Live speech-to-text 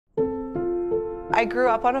I grew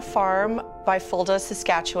up on a farm by Fulda,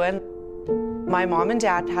 Saskatchewan. My mom and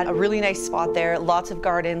dad had a really nice spot there, lots of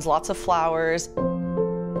gardens, lots of flowers.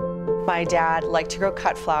 My dad liked to grow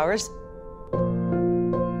cut flowers.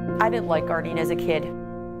 I didn't like gardening as a kid.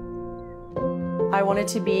 I wanted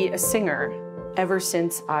to be a singer ever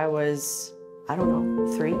since I was, I don't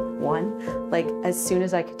know, 3, 1. Like, as soon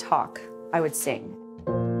as I could talk, I would sing.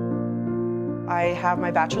 I have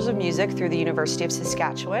my Bachelor's of Music through the University of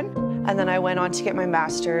Saskatchewan, and then I went on to get my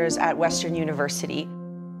Master's at Western University.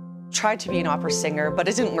 Tried to be an opera singer, but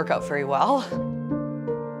it didn't work out very well.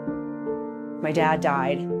 My dad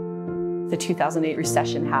died. The 2008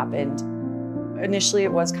 recession happened. Initially,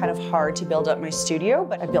 it was kind of hard to build up my studio,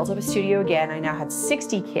 but I built up a studio again. I now had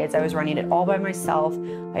 60 kids. I was running it all by myself.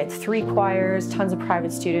 I had 3 choirs, tons of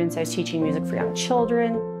private students. I was teaching music for young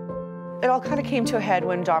children. it all kind of came to a head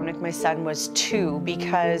when Dominic, my son, was 2,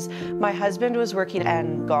 because my husband was working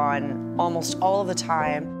and gone almost all of the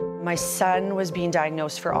time. My son was being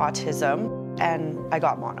diagnosed for autism, and I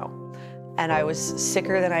got mono. And I was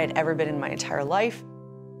sicker than I had ever been in my entire life.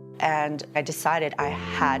 And I decided I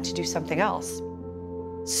had to do something else.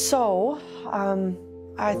 So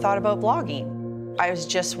I thought about blogging. I was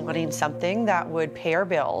just wanting something that would pay our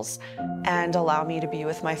bills and allow me to be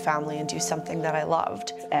with my family and do something that I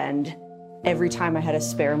loved. And every time I had a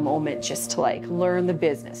spare moment just to like learn the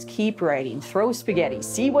business, keep writing, throw spaghetti,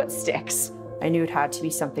 see what sticks. I knew it had to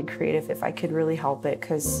be something creative if I could really help it,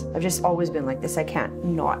 because I've just always been like this. I can't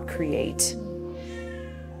not create.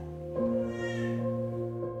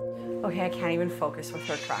 Okay, I can't even focus with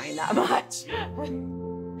her crying that much.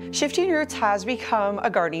 Shifting Roots has become a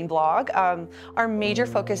gardening blog. Our major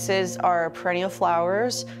focuses are perennial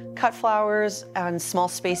flowers, cut flowers, and small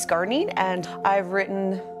space gardening. And I've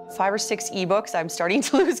written 5 or 6 ebooks. I'm starting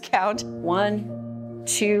to lose count. 1,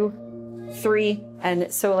 2, 3.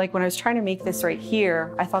 And so like when I was trying to make this right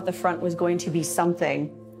here, I thought the front was going to be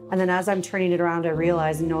something. And then as I'm turning it around, I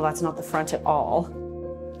realized, no, that's not the front at all.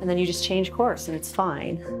 And then you just change course and it's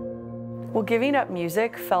fine. Well, giving up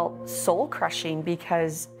music felt soul-crushing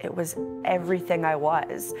because it was everything I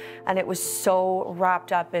was. And it was so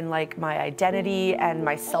wrapped up in like my identity and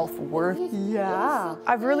my self-worth. Yeah.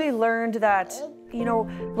 I've really learned that, you know,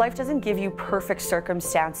 life doesn't give you perfect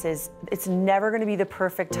circumstances. It's never gonna be the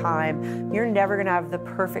perfect time. You're never gonna have the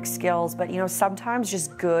perfect skills, but you know, sometimes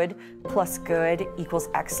just good plus good equals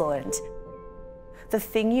excellent. The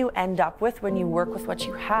thing you end up with when you work with what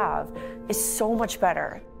you have is so much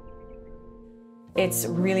better. It's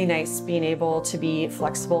really nice being able to be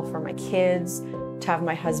flexible for my kids, to have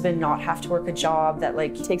my husband not have to work a job that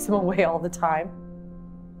like takes him away all the time,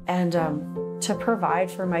 and to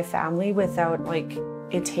provide for my family without like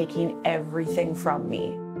it taking everything from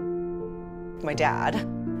me. My dad,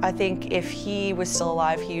 I think if he was still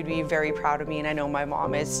alive, he would be very proud of me, and I know my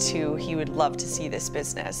mom is too. He would love to see this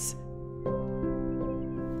business.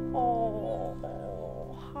 Oh,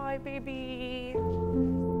 hi, baby.